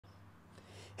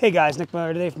Hey guys, Nick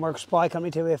Mower today from Mark Supply Company.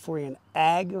 Today we have for you an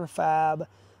Agri-Fab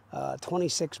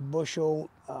 26 bushel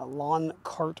lawn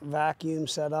cart vacuum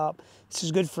setup. This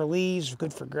is good for leaves,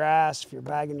 good for grass. If you're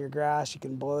bagging your grass, you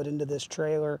can blow it into this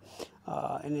trailer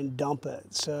and then dump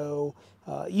it. So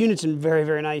unit's in very,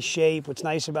 very nice shape. What's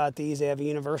nice about these, they have a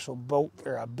universal bolt,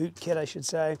 or a boot kit, I should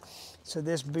say. So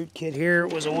this boot kit here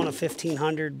was on a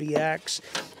 1500 BX.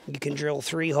 You can drill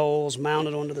 3 holes, mount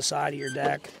it onto the side of your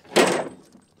deck.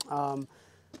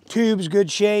 Tube's good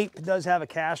shape. It does have a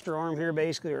caster arm here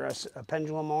basically, or a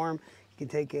pendulum arm. You can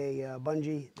take a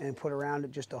bungee and put around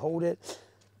it just to hold it.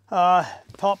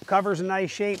 Top cover's in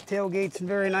nice shape. Tailgate's in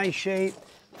very nice shape.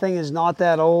 Thing is not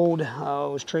that old. It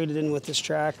was traded in with this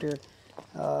tractor.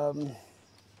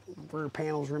 Rear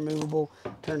panel's removable.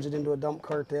 Turns it into a dump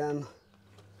cart then.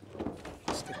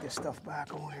 Stick this stuff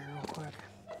back on here real quick.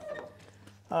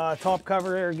 Top cover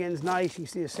there again is nice. You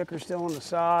can see the sticker still on the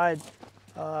side.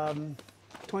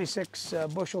 26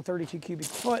 bushel, 32 cubic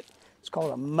foot. It's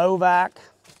called a Mower.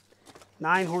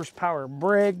 9 horsepower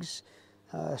Briggs.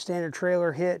 Standard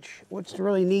trailer hitch. What's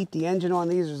really neat, the engine on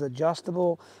these is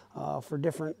adjustable for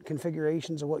different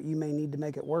configurations of what you may need to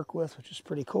make it work with, which is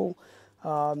pretty cool.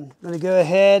 I'm going to go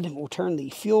ahead, we'll turn the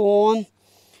fuel on.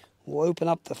 We'll open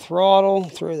up the throttle,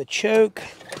 throw the choke.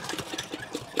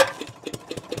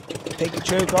 Take the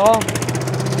choke off,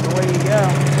 and away you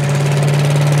go.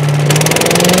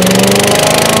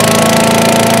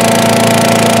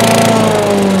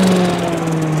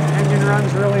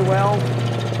 Really well.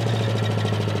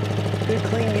 Good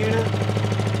clean unit.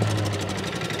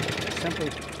 Simply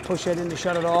push it in to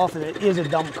shut it off, and it is a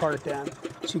dump cart then,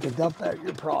 so you can dump out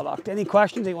your product. Any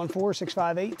questions?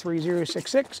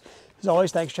 814-658-3066. As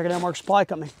always, thanks for checking out Mark Supply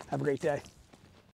Company. Have a great day.